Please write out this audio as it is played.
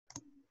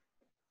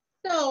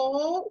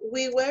So,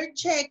 we were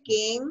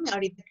checking,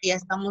 ahorita que ya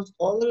estamos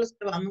todos los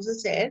que vamos a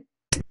hacer,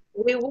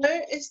 we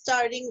were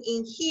starting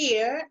in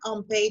here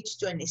on page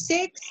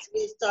 26.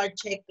 We start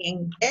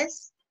checking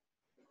this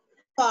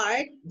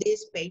part,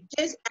 these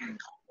pages, and now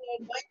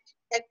we're going to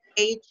check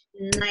page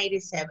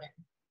 97.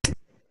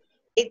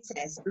 It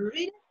says,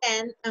 read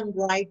again and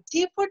write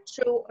T for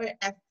true or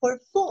F for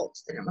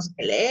false. Tenemos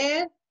que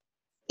leer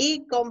y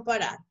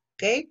comparar,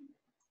 okay?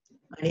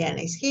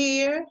 Mariana is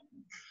here.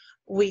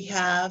 We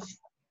have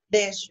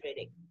this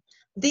reading.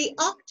 The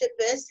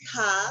octopus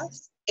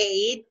has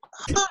 8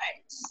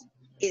 hearts.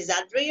 Is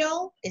that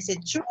real? Is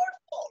it true or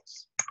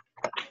false?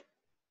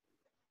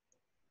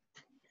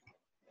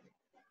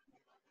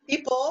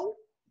 People?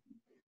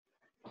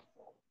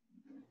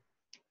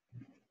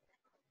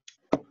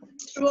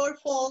 True or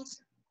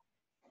false?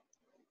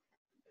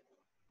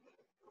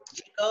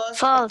 Chicos?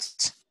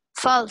 False.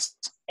 False.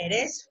 It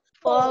is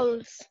false.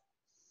 False.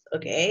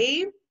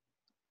 Okay.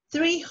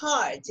 3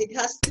 hearts. It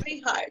has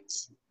 3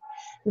 hearts.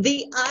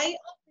 The eye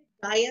of the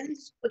giant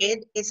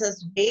squid is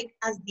as big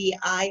as the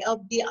eye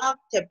of the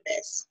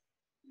octopus.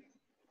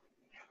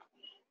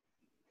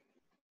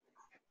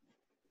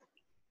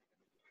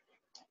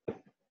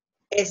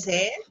 Is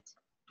it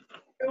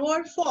true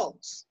or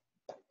false?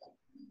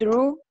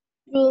 True.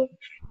 True.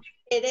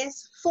 It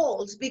is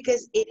false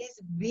because it is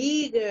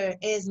bigger.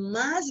 Es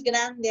más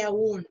grande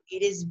aún.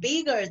 It is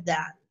bigger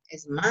than.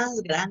 Es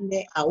más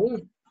grande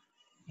aún.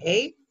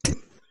 Okay.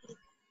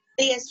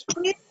 The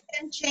squid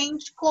can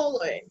change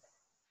color.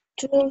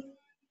 True.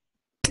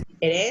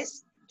 It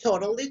is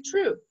totally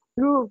true.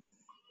 True.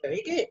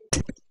 Very good.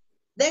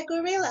 The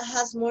gorilla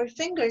has more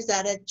fingers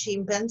than a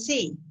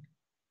chimpanzee.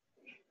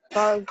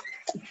 False.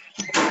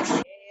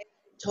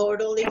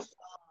 Totally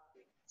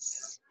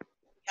false.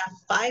 We have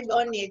 5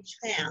 on each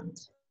hand.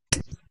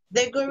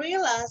 The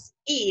gorilla's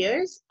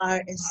ears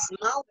are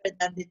smaller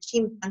than the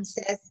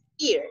chimpanzee's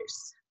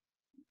ears.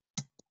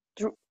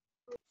 True.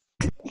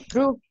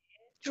 True.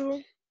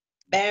 True.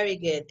 Very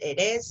good. It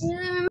is.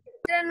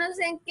 Yo no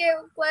sé en qué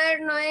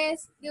cuaderno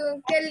es, digo,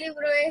 en qué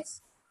libro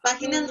es.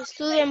 Página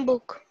Student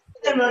book.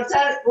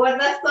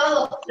 Guardas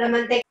todo, la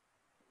manteca.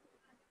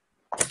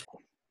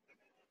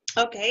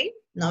 Okay,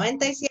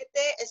 97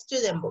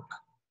 student book.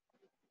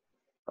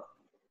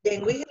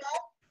 Then we have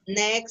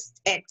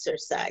next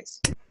exercise.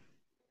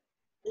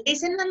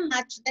 Listen and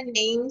match the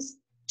names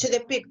to the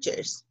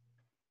pictures.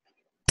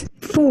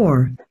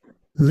 4.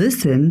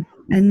 Listen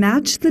and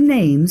match the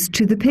names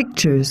to the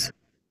pictures.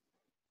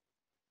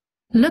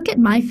 Look at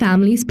my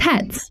family's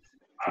pets.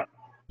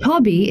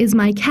 Toby is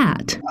my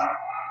cat.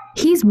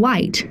 He's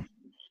white.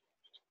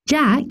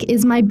 Jack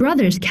is my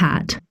brother's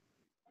cat.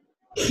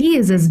 He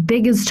is as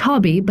big as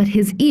Toby, but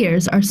his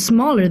ears are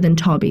smaller than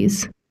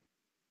Toby's.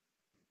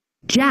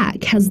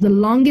 Jack has the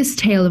longest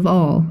tail of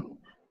all.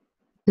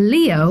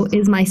 Leo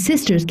is my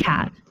sister's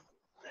cat.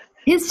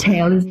 His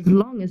tail is as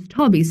long as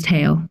Toby's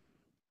tail.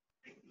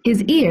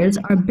 His ears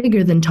are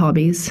bigger than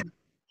Toby's.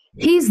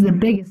 He's the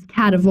biggest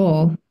cat of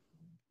all.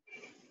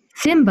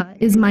 Simba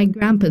is my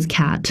grandpa's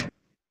cat.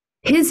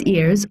 His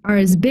ears are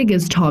as big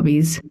as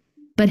Toby's,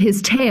 but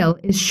his tail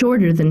is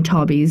shorter than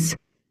Toby's.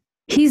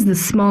 He's the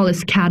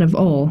smallest cat of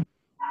all.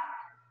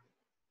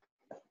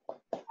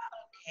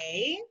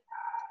 Okay,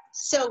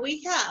 so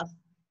we have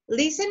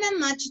listen and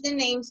match the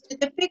names to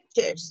the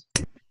pictures.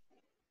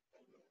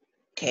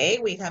 Okay,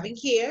 we have it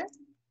here.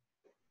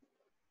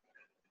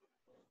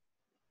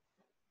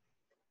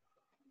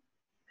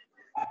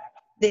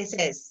 This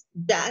is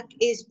Jack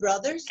is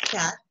brother's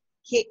cat.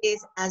 He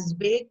is as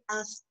big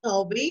as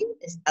Toby.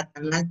 Está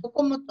tan alto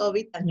como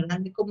Toby, tan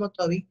grande como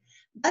Toby.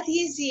 But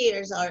his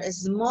ears are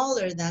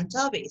smaller than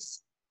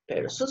Toby's.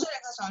 Pero sus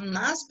orejas son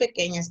más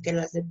pequeñas que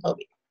las de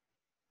Toby.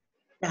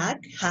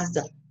 Jack has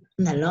the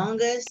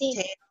longest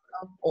tail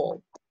of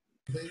all.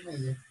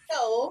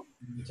 So,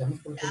 Jack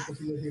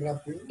is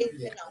the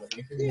number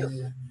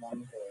 2.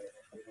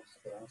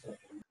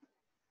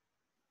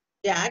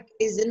 Jack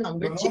is the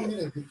number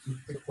 2.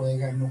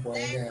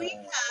 Then we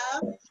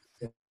have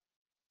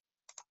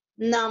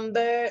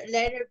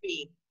letter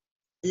B.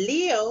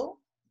 Leo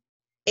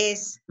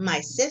is my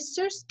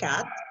sister's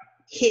cat.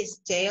 His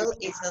tail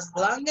is as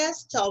long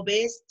as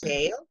Toby's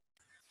tail.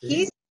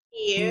 His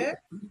ear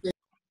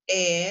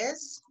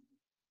is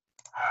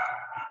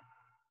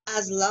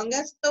as long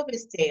as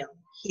Toby's tail.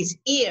 His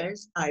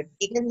ears are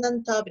bigger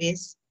than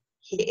Toby's.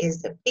 He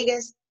is the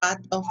biggest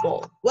cat of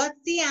all.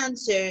 What's the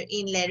answer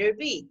in letter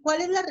B? ¿Cuál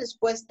es la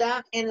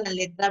respuesta en la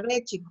letra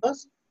B,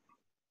 chicos?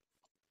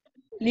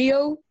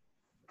 Leo.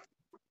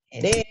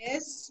 It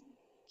is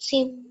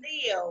Sim.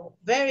 Leo.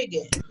 Very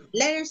good.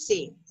 Letter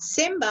C.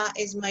 Simba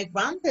is my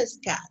grandpa's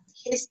cat.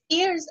 His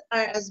ears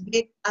are as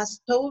big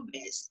as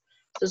Toby's.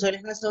 Sus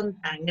orejas son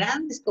tan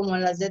grandes como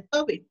las de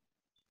Toby.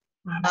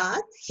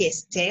 But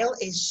his tail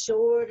is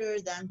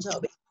shorter than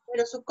Toby.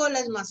 Pero su cola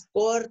es más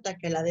corta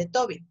que la de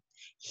Toby.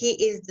 He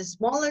is the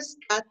smallest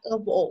cat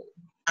of all.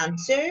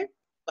 Answer?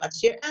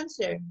 What's your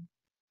answer?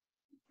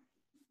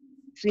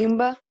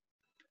 Simba.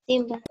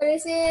 Simba.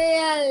 Parece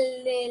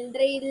al del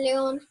Rey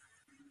León.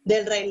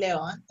 Del Rey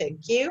León,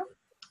 thank you.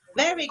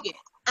 Very good.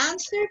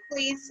 Answer,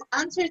 please.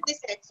 Answer this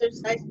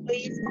exercise,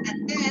 please.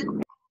 And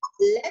then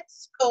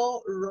let's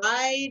go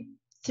right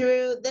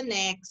through the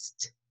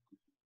next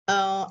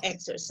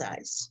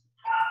exercise.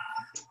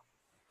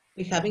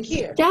 We have in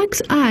here.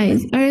 Jack's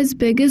eyes are as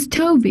big as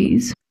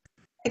Toby's.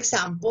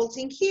 Examples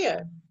in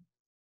here.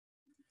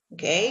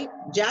 Okay,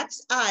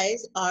 Jack's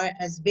eyes are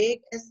as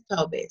big as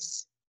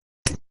Toby's.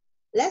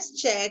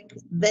 Let's check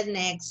the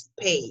next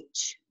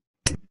page.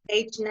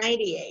 Page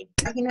 98,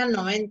 página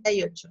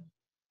 98.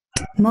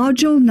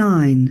 Module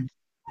 9.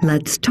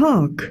 Let's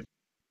talk.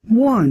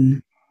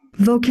 1.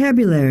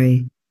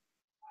 Vocabulary.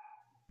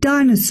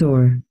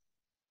 Dinosaur.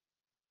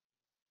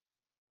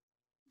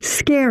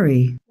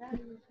 Scary.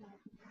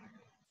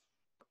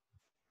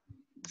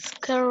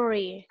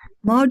 Scary.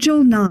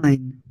 Module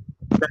 9.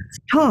 Let's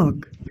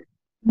talk.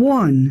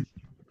 1.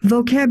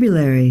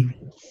 Vocabulary.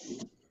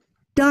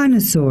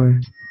 Dinosaur.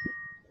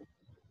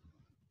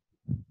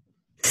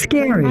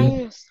 Scary.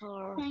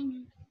 Dinosaur.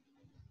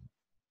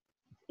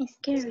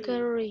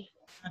 Scary.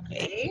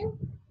 Okay.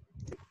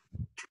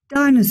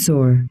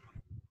 Dinosaur.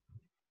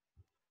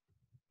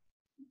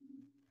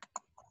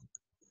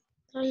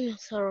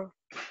 Dinosaur.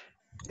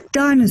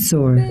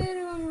 Dinosaur.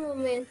 Pero un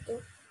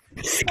momento.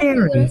 La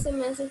Scary. figura se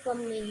me hace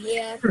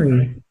familiar.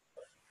 Scary.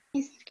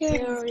 La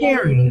del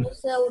Scary.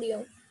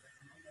 dinosaurio.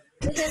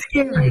 Deja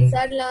Scary.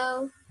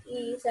 analizarla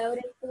y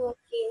sabré cómo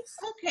que es.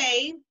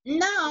 Okay,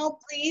 now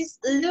please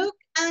look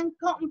and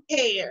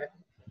compare.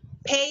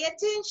 Pay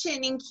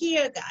attention in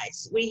here,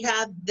 guys. We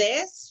have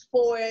this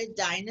for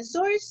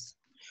dinosaurs,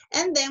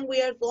 and then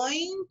we are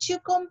going to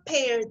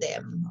compare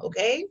them,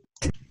 okay?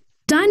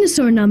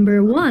 Dinosaur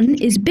number 1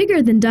 is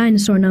bigger than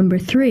dinosaur number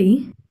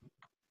 3.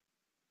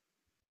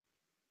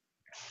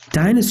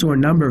 Dinosaur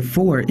number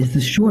 4 is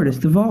the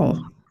shortest of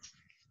all.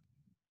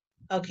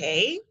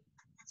 Okay,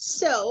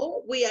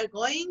 so we are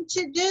going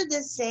to do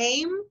the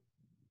same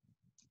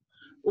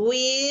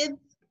with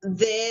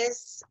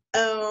this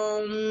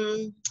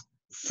 4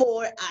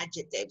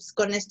 adjectives,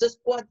 con estos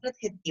 4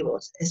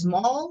 adjetivos: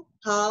 small,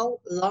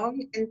 tall,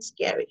 long, and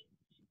scary.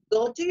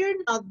 Go to your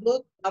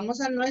notebook,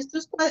 vamos a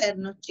nuestros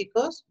cuadernos,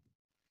 chicos,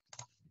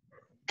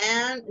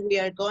 and we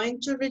are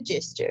going to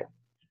register.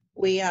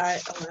 We are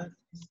on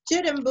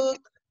student book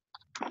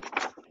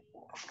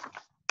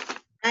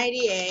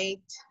 98,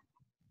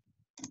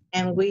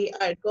 and we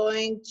are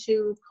going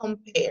to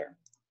compare.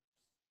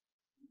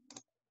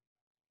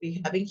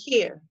 We have it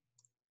here.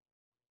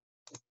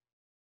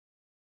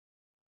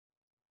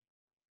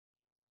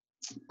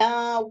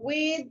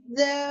 With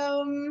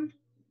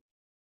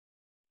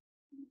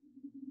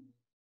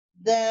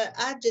the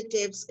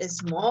adjectives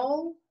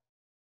small,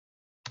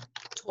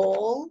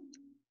 tall,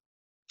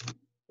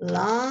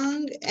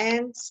 long,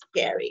 and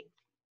scary.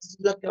 Es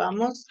lo que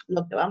vamos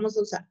a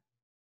usar.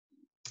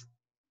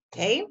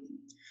 Okay,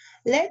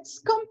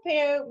 let's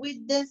compare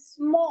with the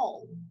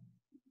small.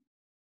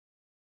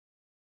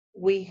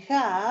 We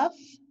have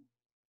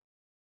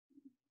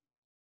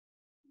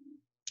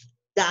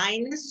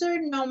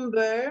dinosaur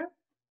number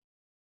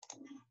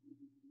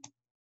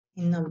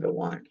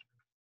 1.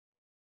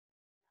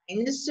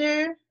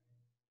 Dinosaur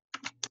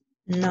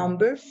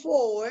number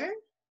 4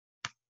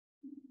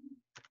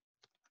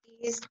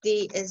 is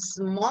the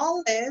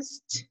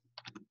smallest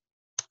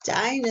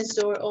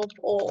dinosaur of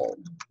all.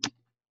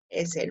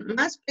 Es el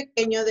más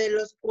pequeño de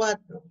los 4.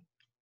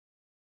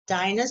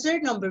 Dinosaur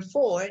number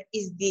 4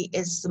 is the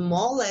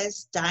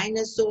smallest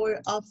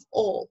dinosaur of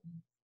all.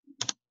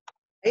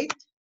 Right?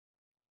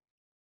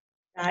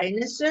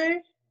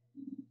 Dinosaur.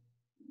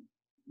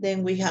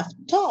 Then we have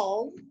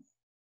tall.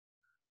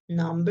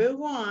 Number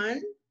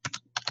 1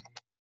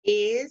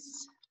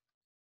 is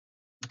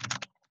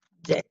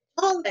the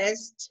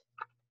tallest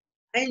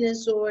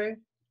dinosaur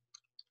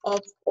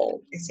of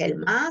all. Es el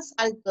más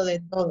alto de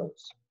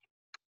todos.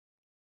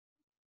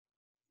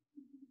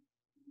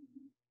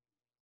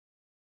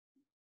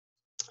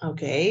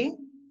 Okay.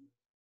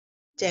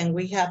 Then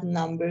we have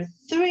number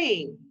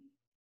 3.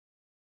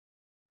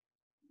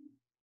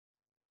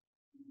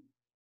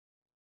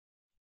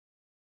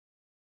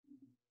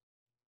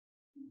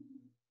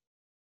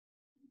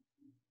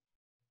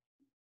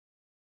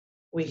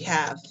 We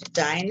have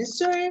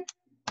dinosaur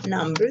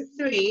number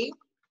 3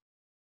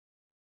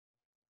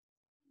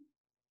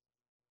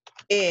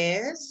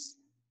 is,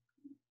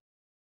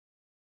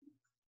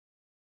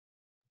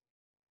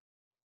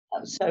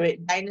 I'm sorry,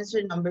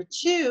 dinosaur number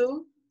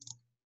 2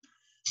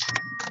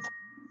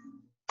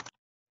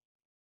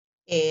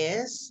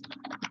 is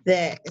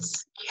the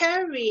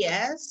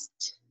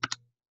scariest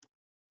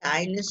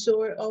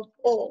dinosaur of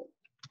all.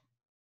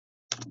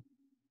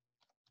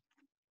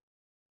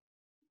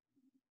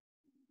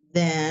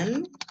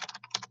 Then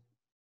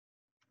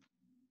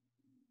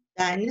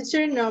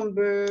dinosaur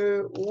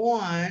number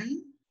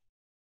 1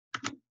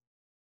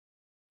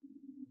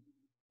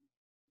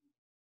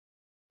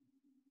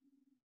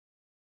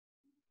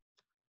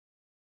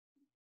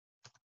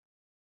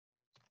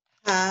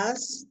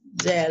 has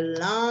the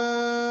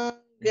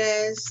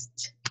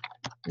longest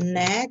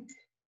neck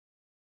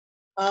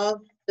of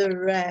the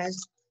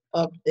rest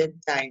of the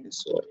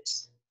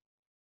dinosaurs.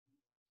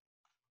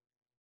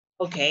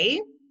 Okay,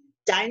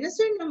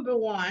 dinosaur number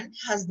 1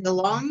 has the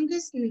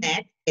longest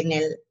neck, en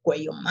el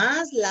cuello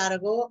más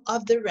largo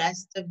of the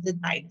rest of the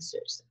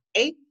dinosaurs.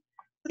 Okay,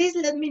 please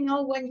let me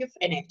know when you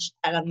finish.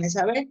 Háganme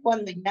saber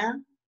cuando ya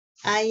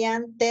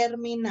hayan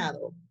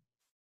terminado.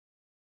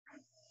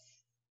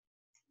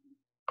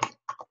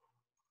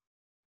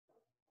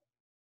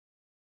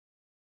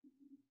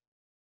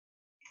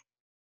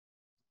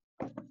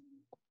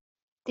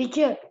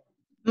 Teacher,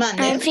 I'm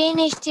Mande.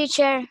 finished,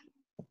 teacher.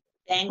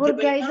 Thank you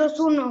porque very hay much.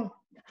 2-1.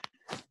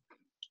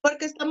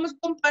 Porque estamos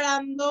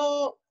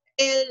comparando,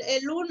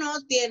 el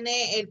 1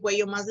 tiene el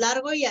cuello más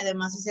largo y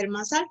además es el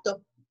más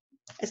alto.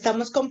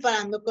 Estamos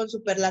comparando con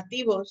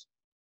superlativos.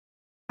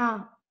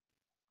 Ah,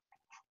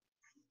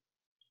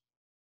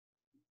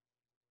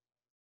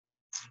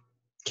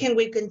 Can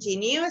we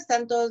continue?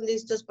 ¿Están todos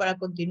listos para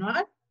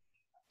continuar?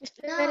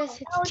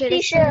 Espérese, No, teacher.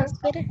 teacher.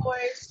 Espere. Of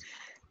course.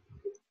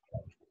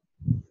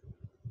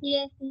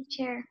 Yes,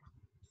 teacher.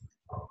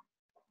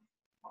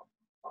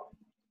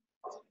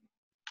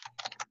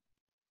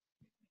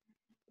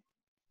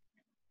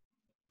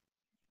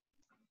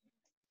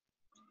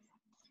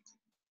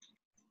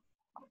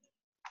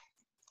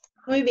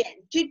 Muy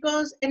bien,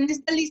 chicos, en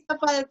esta lista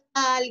falta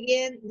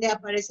alguien de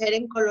aparecer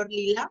en color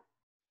lila.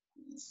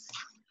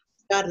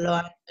 Carlo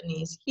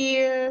Anthony is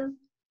here.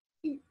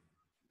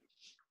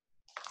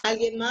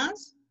 ¿Alguien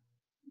más?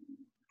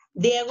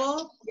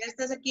 Diego, ¿ya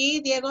estás aquí,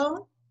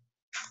 Diego?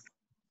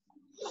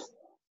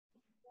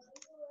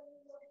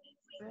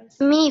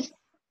 Me.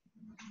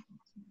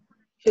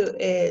 Who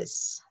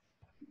is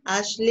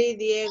Ashley,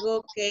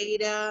 Diego,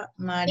 Keira,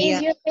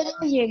 María, Yo pero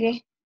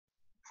llegué.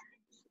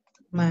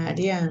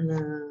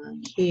 Mariana,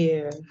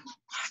 here.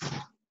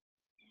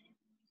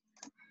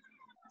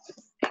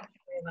 Thank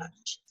you very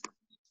much.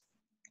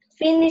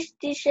 Finish,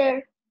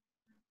 teacher.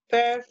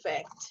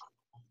 Perfect.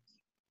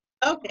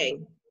 Okay.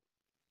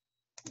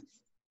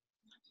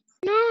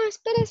 No,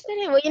 espere.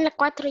 Voy en la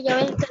 4, ya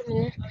voy a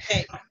terminar.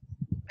 Okay.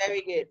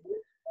 Very good.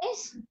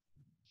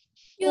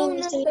 Yo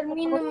no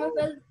termino,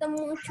 me falta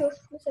mucho.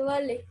 No se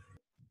vale.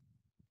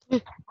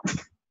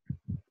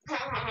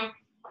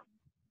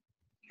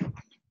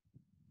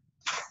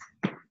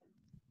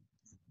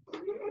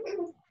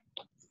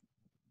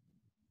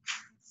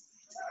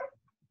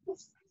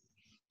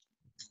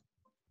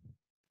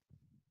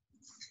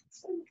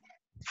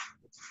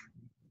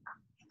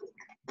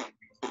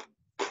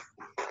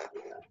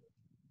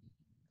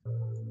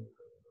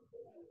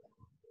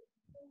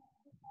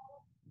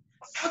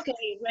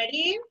 Okay,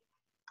 ready?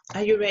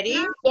 Are you ready?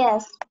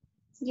 Yes.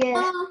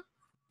 Yes.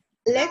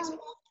 Let's move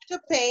to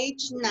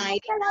page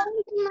 90.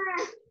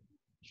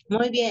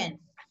 Muy bien.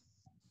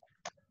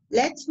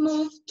 Let's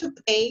move to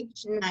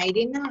page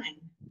 99.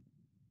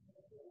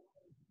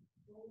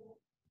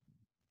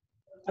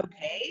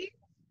 Okay.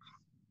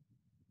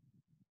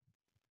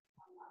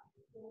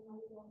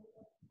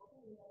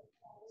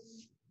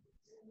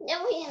 Ya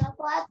voy en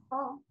la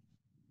 4.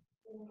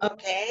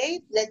 Okay,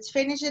 let's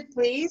finish it,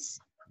 please.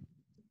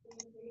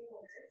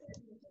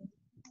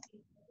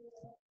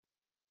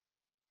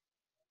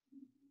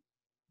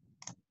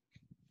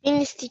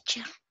 Finish,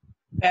 teacher.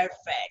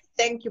 Perfect.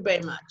 Thank you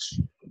very much.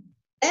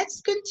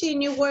 Let's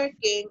continue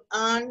working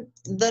on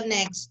the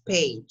next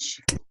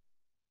page.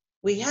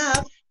 We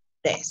have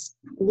this.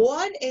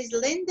 What is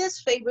Linda's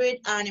favorite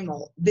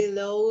animal?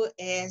 Below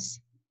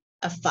is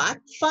a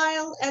fact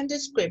file and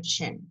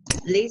description.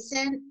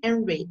 Listen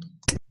and read.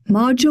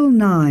 Module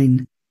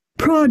 9.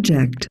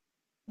 Project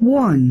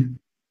 1.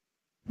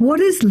 What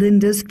is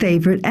Linda's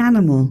favorite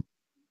animal?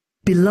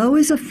 Below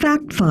is a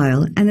fact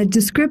file and a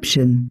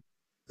description.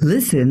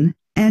 Listen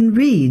and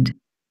read.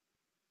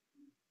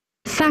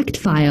 Fact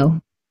file.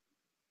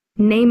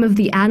 Name of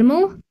the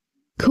animal?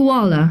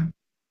 Koala.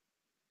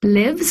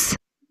 Lives?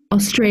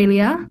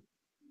 Australia.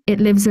 It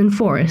lives in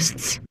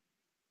forests.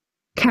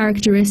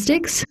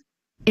 Characteristics?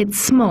 It's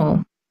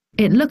small.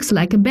 It looks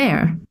like a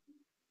bear.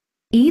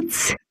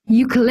 Eats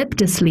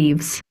eucalyptus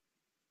leaves.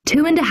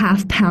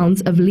 2.5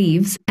 pounds of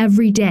leaves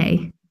every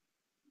day.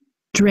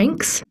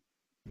 Drinks?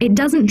 It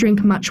doesn't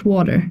drink much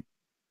water.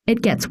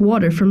 It gets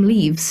water from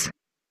leaves.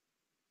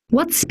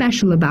 What's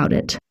special about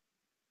it?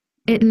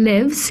 It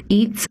lives,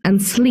 eats,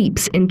 and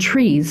sleeps in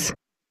trees.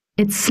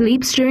 It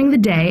sleeps during the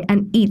day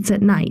and eats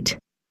at night.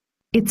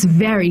 It's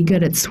very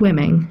good at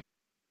swimming.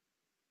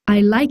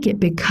 I like it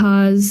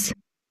because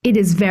it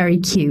is very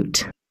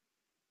cute.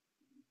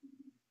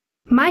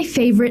 My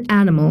favorite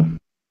animal.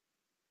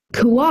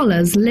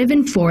 Koalas live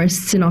in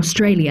forests in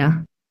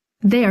Australia.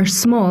 They are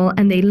small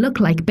and they look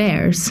like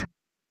bears.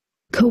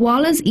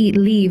 Koalas eat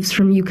leaves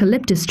from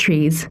eucalyptus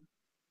trees.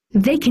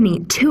 They can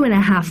eat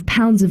 2.5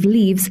 pounds of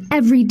leaves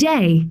every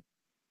day.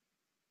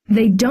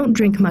 They don't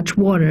drink much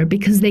water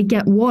because they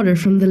get water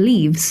from the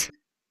leaves.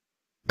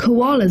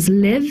 Koalas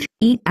live,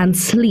 eat, and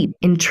sleep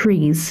in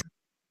trees.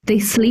 They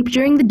sleep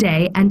during the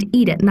day and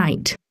eat at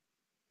night.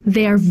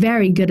 They are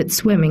very good at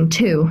swimming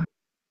too.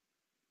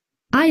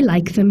 I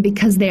like them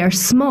because they are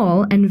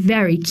small and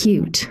very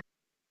cute.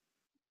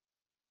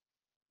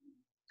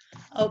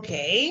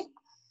 Okay.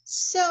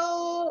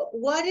 So,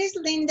 what is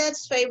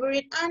Linda's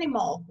favorite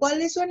animal?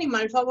 ¿Cuál es su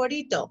animal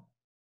favorito?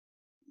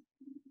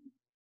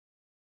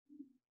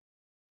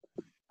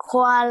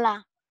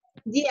 Koala.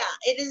 Yeah,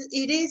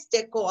 it is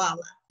the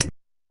koala.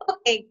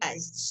 Okay,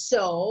 guys,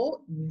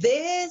 so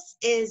this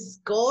is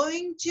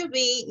going to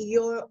be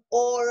your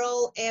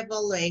oral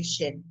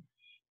evaluation.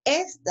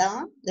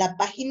 Esta, la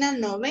página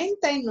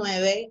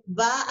 99,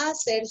 va a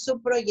ser su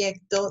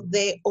proyecto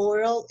de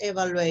oral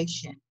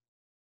evaluation.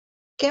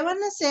 ¿Qué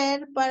van a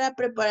hacer para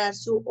preparar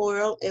su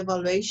oral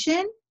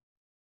evaluation?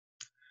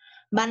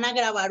 Van a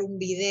grabar un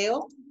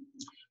video.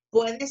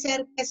 Puede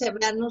ser que se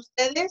vean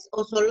ustedes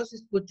o solo se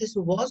escuche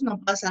su voz, no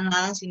pasa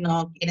nada si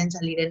no quieren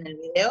salir en el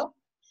video.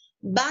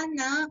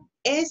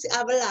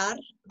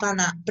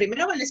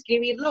 Primero van a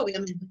escribirlo,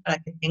 obviamente, para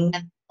que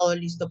tengan todo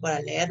listo para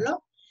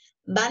leerlo.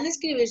 Van a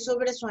escribir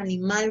sobre su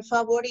animal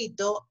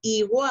favorito,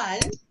 igual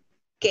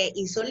que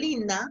hizo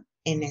Linda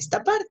en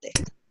esta parte.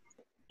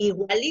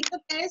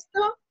 Igualito que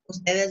esto,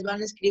 ustedes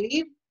van a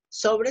escribir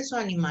sobre su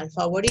animal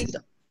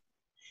favorito.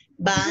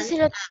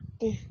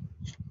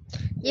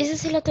 ¿Y eso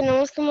sí lo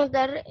tenemos que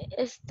mandar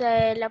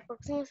la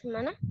próxima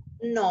semana?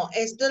 No,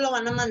 esto lo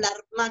van a mandar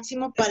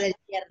máximo para el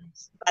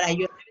viernes, para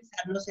yo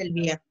revisarlos el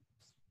viernes.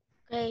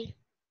 Ok.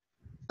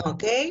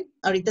 Ok,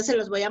 ahorita se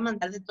los voy a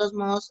mandar de todos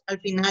modos.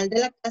 Al final de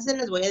la clase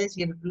les voy a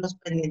decir los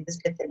pendientes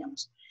que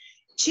tenemos.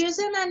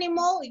 Choose an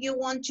animal you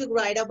want to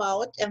write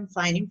about and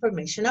find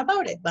information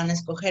about it. Van a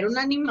escoger un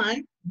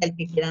animal del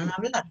que quieran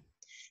hablar.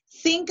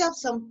 Think of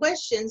some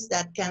questions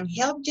that can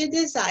help you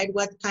decide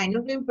what kind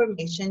of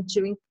information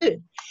to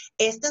include.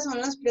 Estas son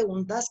las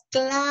preguntas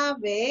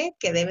clave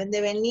que deben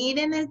de venir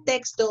en el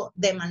texto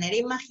de manera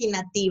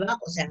imaginativa,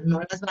 o sea, no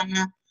las van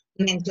a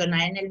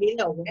mencionar en el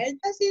video. Where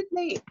does it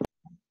live?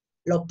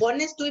 Lo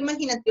pones tú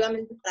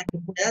imaginativamente para que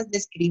puedas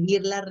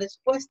describir la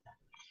respuesta.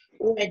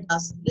 Where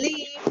does it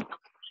live?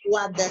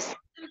 What does it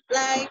look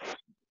like?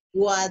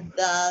 What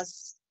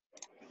does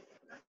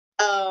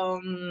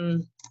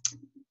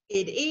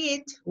it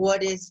eat?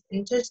 What is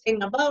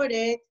interesting about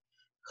it?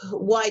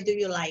 Why do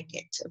you like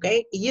it?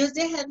 Okay. Use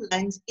the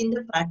headlines in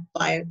the fact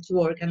file to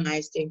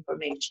organize the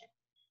information.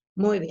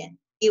 Muy bien.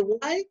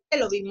 Igual que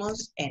lo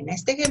vimos en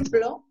este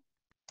ejemplo,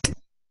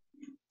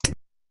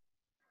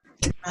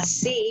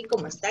 así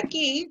como está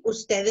aquí,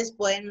 ustedes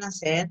pueden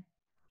hacer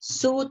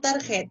su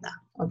tarjeta,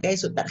 ¿ok?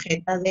 Su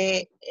tarjeta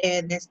de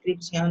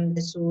descripción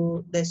de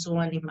su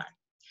animal.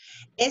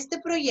 Este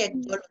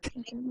proyecto lo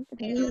tienen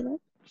que hacer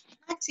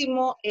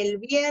máximo el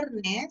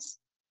viernes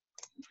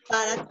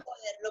para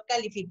poderlo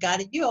calificar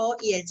yo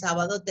y el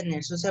sábado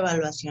tener sus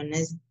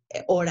evaluaciones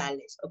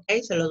orales, ¿ok?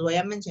 Se los voy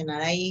a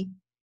mencionar ahí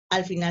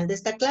al final de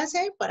esta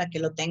clase para que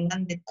lo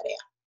tengan de tarea.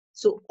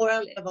 Su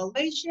oral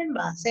evaluation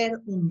va a ser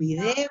un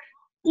video.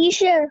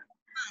 Teacher,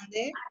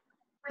 ¿Mande?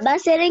 ¿va a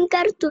ser en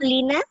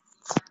cartulina?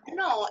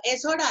 No,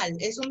 es oral,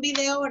 es un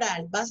video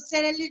oral. Vas a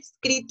hacer el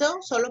escrito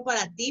solo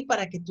para ti,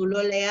 para que tú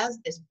lo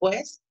leas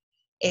después.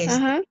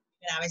 Ajá.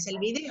 Grabes el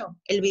video.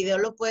 El video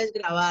lo puedes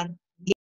grabar